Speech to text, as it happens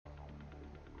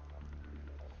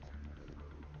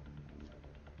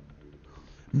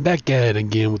Back at it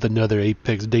again with another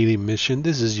Apex daily mission.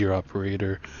 This is your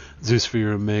operator,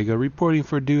 Zeussphere Omega, reporting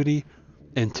for duty,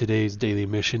 and today's daily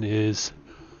mission is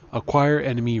acquire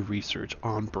enemy research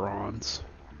on bronze.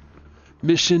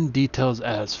 Mission details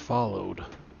as followed.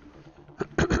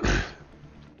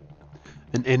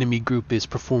 An enemy group is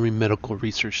performing medical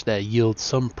research that yields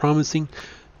some promising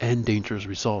and dangerous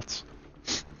results.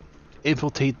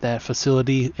 Infiltrate that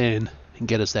facility and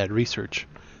get us that research.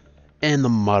 And the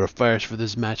modifiers for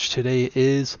this match today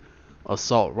is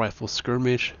assault rifle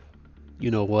skirmish. You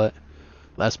know what?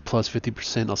 That's plus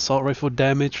 50% assault rifle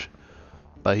damage.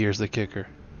 But here's the kicker.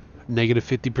 Negative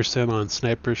 50% on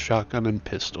snipers, shotgun, and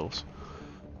pistols.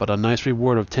 But a nice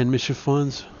reward of 10 mission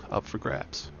funds up for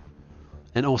grabs.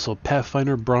 And also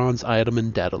Pathfinder bronze item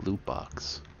and data loot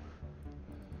box.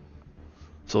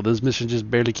 So this mission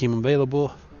just barely came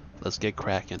available. Let's get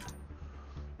cracking.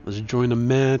 Let's join the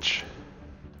match.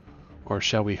 Or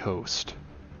shall we host?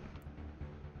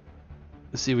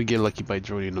 Let's see if we get lucky by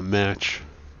joining the match.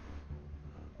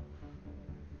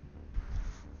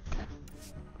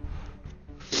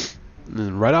 And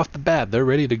then right off the bat, they're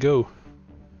ready to go.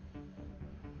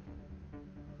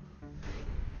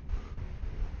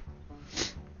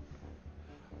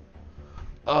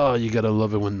 Oh, you gotta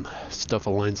love it when stuff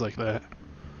aligns like that.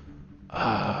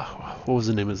 What was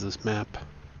the name of this map?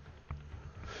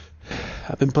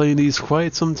 I've been playing these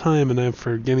quite some time and I'm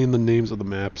forgetting the names of the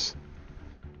maps.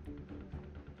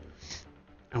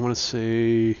 I want to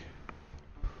say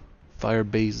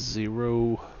Firebase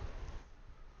 0.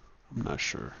 I'm not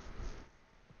sure.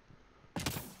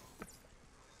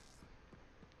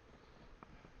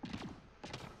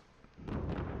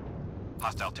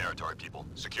 Hostile territory, people.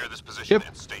 Secure this position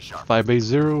and stay sharp. Firebase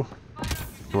 0.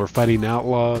 We're fighting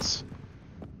outlaws.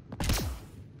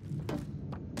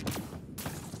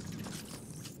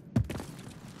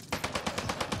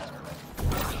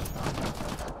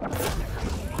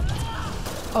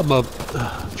 I'm up,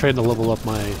 trying to level up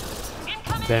my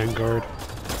Vanguard.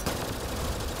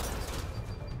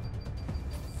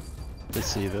 Let's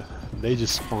see, they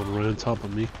just spawn right on top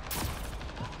of me.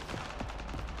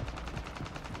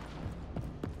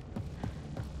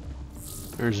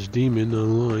 There's a demon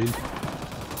online.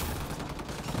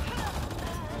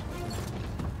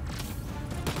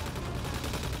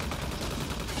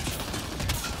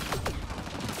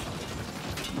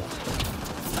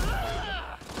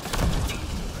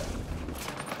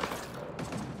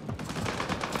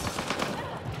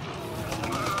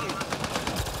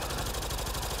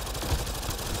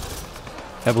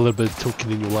 Have a little bit of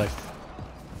token in your life.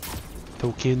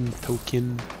 Token.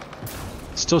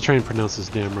 Still trying to pronounce this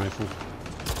damn rifle.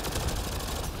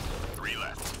 3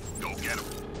 left. Go get him.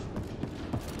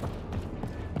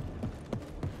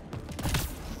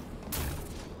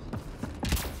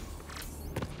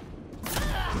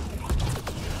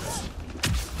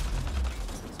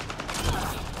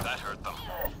 That hurt them.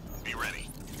 Be ready.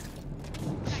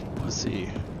 Let's see.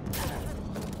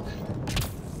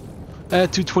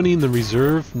 220 in the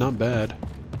reserve, not bad.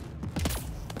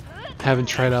 Haven't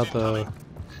tried out the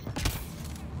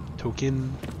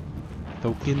token.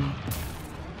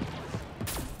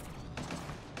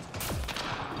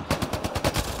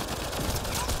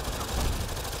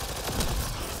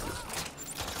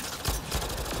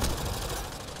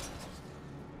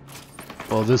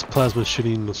 Well, this plasma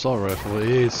shooting assault rifle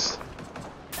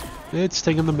it's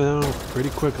taking them out pretty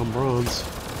quick on bronze.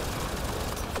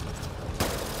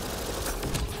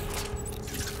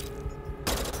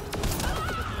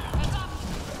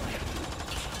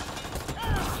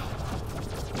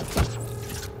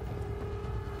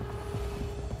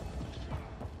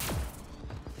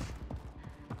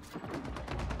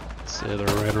 They're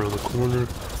right around the corner.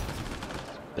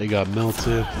 They got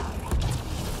melted.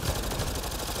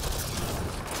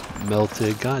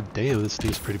 God damn, this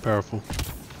thing's pretty powerful.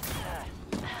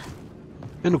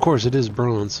 And of course, it is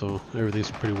bronze, so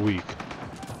everything's pretty weak.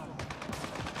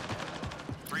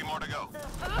 3 more to go.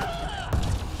 Everyone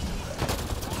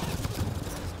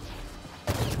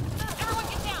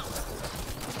get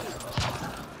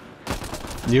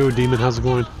down. Yo, Demon, how's it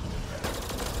going?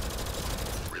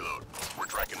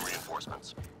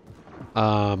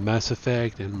 Mass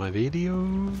Effect and my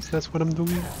videos. That's what I'm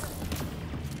doing.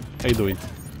 How you doing?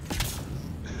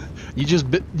 You just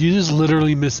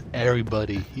literally miss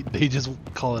everybody. They just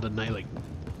call it a night like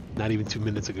not even 2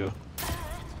 minutes ago.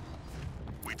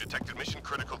 We detected mission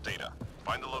critical data.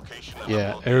 Find the location. And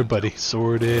yeah, everybody.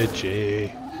 Sorted,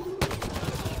 Jay.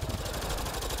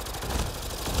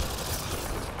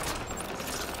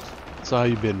 So how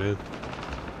you been, man?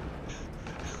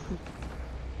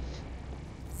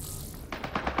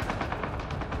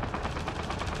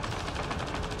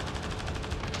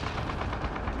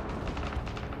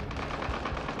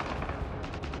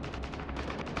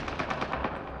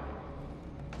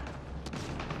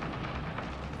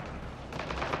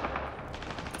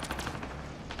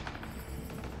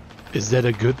 Is that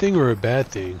a good thing or a bad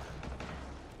thing?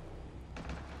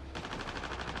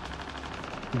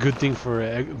 Good thing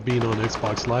for being on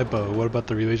Xbox Live, but what about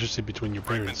the relationship between your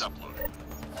Fragments parents? uploaded.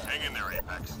 Hang in there,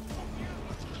 Apex.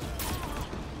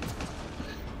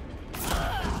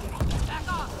 Back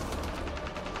off.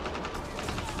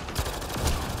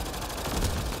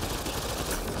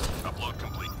 Upload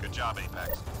complete. Good job,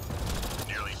 Apex.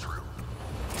 Nearly through.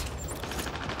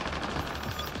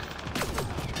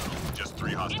 Just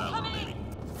 3 hostiles Incoming! remaining.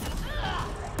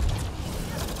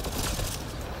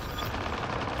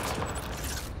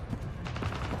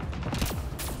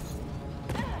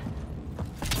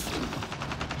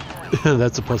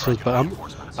 That's a plus, but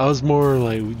I was more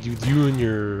like you and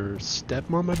your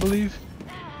stepmom, I believe.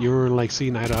 You were like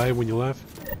seeing eye to eye when you left.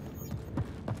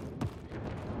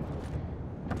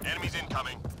 Enemies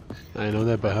incoming. I know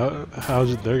that, but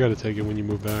how's it they're gonna take it when you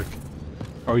move back?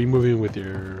 Are you moving with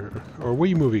your, or where are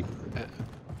you moving?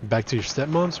 Back to your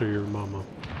stepmom's or your mama?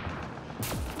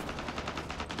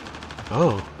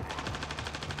 Oh.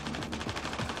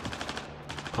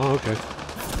 Oh, okay.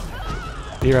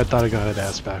 Here, I thought I got it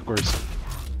ass backwards.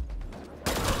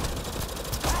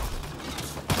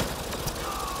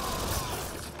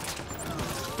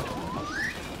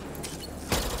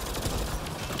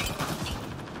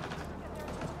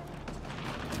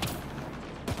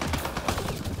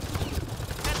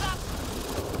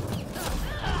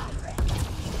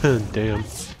 Damn.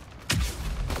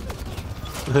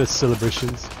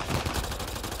 Celebrations.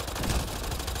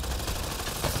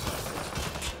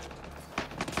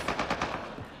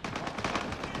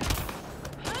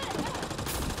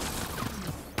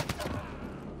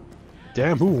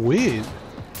 Damn, who win?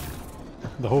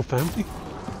 The whole family?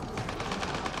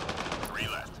 3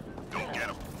 left. Go get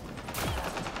them.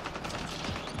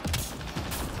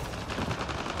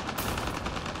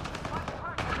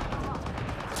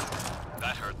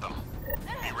 That hurt them.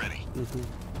 Be ready.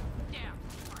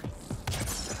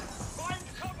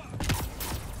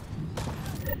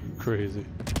 Crazy.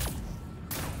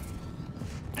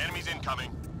 Enemies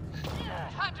incoming.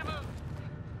 Time to move.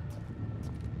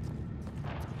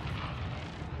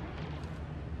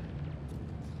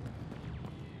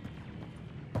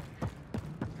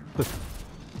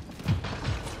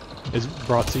 It's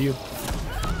brought to you.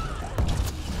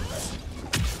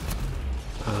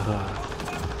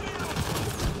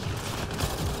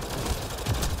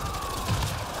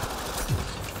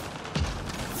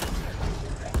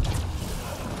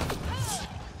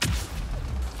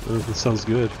 It sounds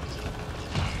good.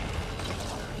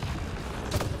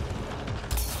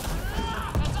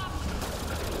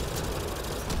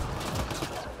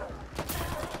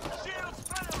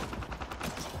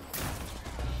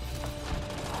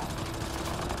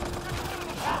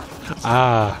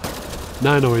 Ah,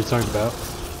 now I know what you're talking about.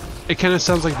 It kind of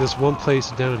sounds like this one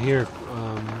place down here,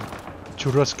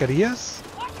 Churrascarias.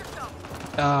 Watch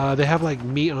yourself. They have like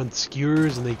meat on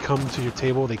skewers and they come to your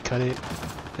table, they cut it,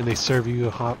 and they serve you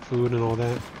hot food and all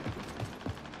that.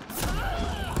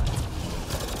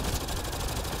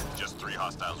 Just 3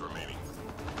 hostiles remaining.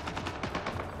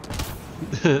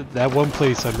 That one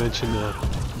place I mentioned,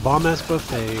 Bomb Ass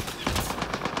Buffet,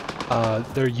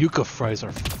 their yuca fries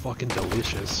are fucking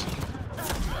delicious.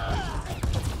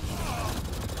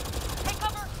 Take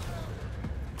cover.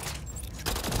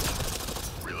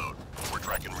 Reload. We're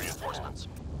tracking reinforcements.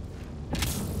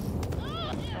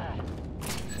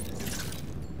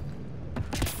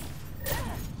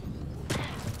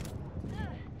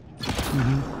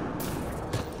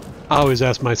 I always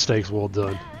ask my steaks well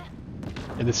done.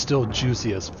 And it's still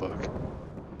juicy as fuck.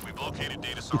 We've located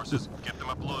data sources. Get them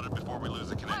uploaded before we lose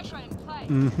the connection. Flashlight in play.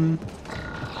 Mm-hmm.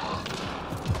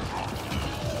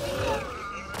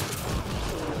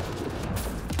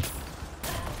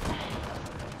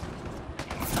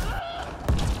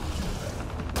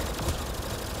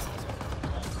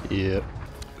 Yep.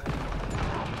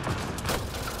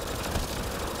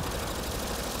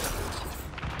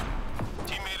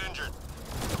 Teammate injured.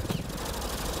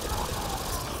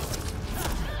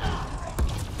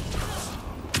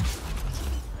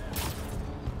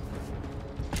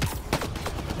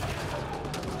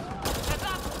 Heads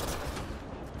up.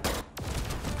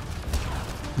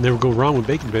 Never go wrong with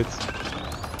bacon bits.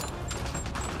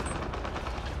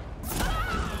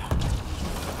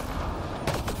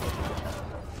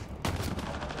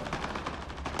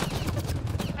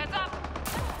 Heads up.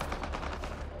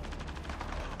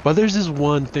 But there's this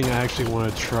one thing I actually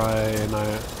want to try, and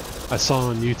I saw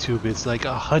on YouTube. It's like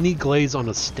a honey glaze on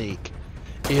a steak.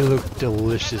 It looked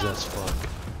delicious as fuck.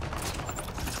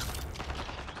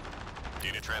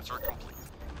 Data transfer complete.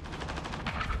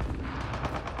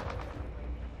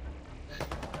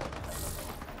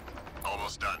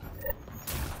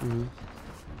 Mm.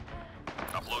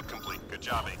 Upload complete. Good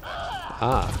job, Apex.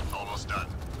 Ah. Almost done.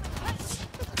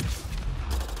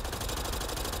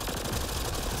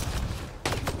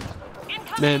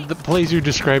 Man, the place you're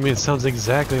describing, it sounds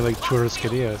exactly like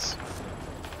Churrascarias.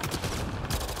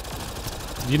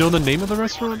 Do you know the name of the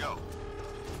restaurant? Go.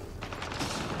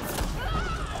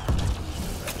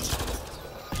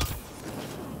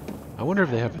 I wonder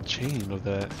if they have a chain of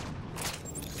that.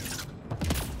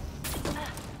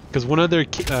 Because one of their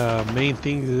main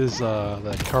things is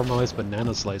the caramelized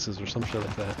banana slices or some shit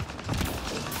like that.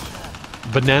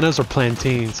 Bananas or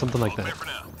plantains, something like All that. clear for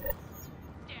now.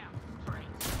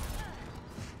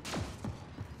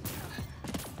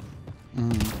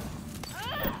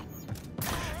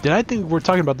 Did I think we're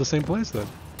talking about the same place then?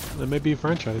 That may be a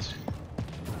franchise.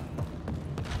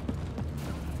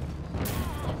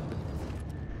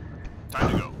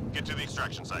 Time to go. Get to the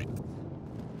extraction site.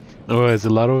 Oh, is it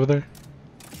loud over there?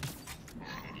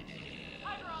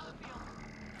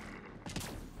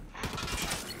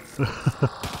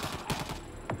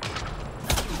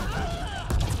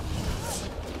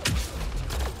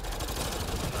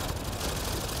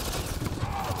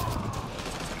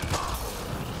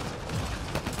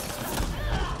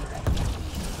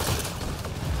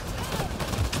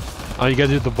 Oh, you gotta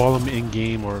do the volume in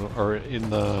game or in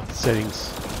the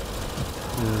settings.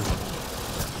 Yeah.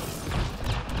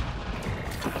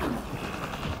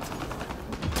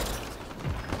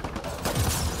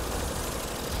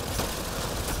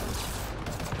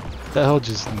 That hell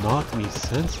just knocked me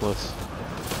senseless.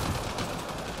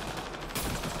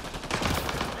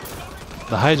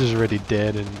 The Hydra's already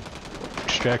dead in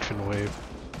extraction wave.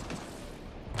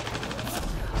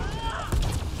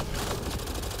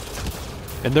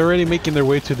 And they're already making their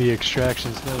way to the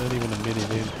extraction. It's not even a minute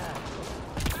in.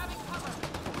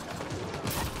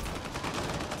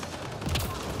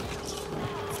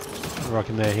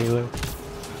 Rocking that halo.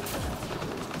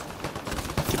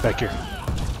 Get back here.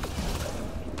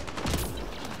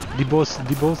 The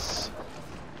boss.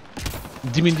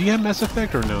 Demon, do you have Mass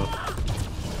Effect or no?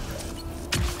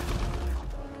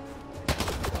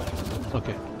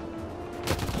 Okay.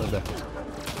 Not bad.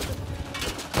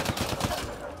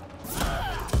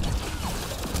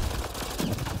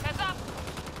 Heads up.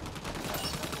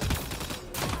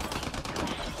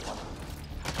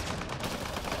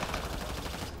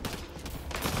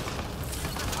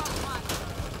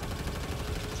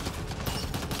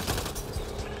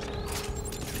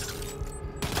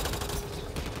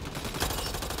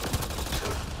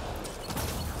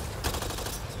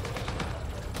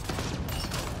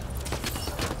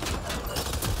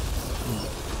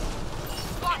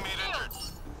 Teammate injured.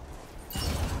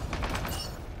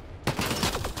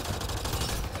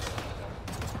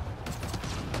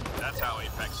 That's how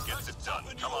Apex gets it done.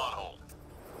 Come on, hold.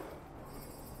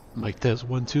 Mic test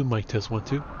 1 2. Mic test 1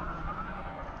 2.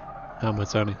 How am I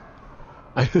sounding?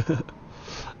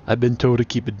 I've been told to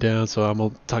keep it down, so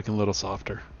I'm talking a little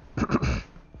softer.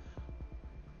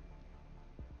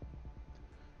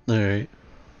 Alright.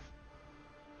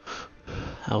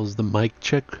 How's the mic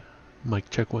check? Mic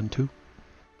check 1 2.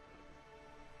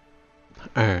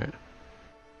 Alright.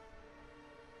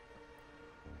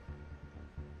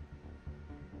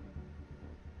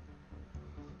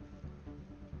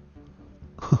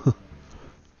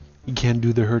 You can't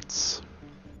do the hurts.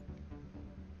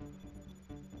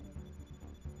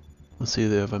 Let's see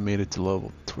if I made it to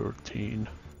level 13.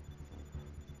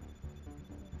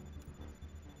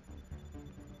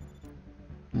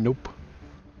 Nope.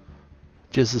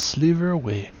 Just a sliver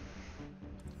away.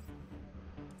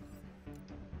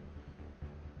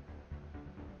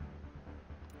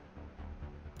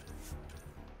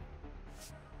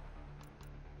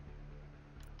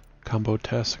 Combo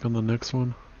task on the next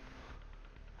one.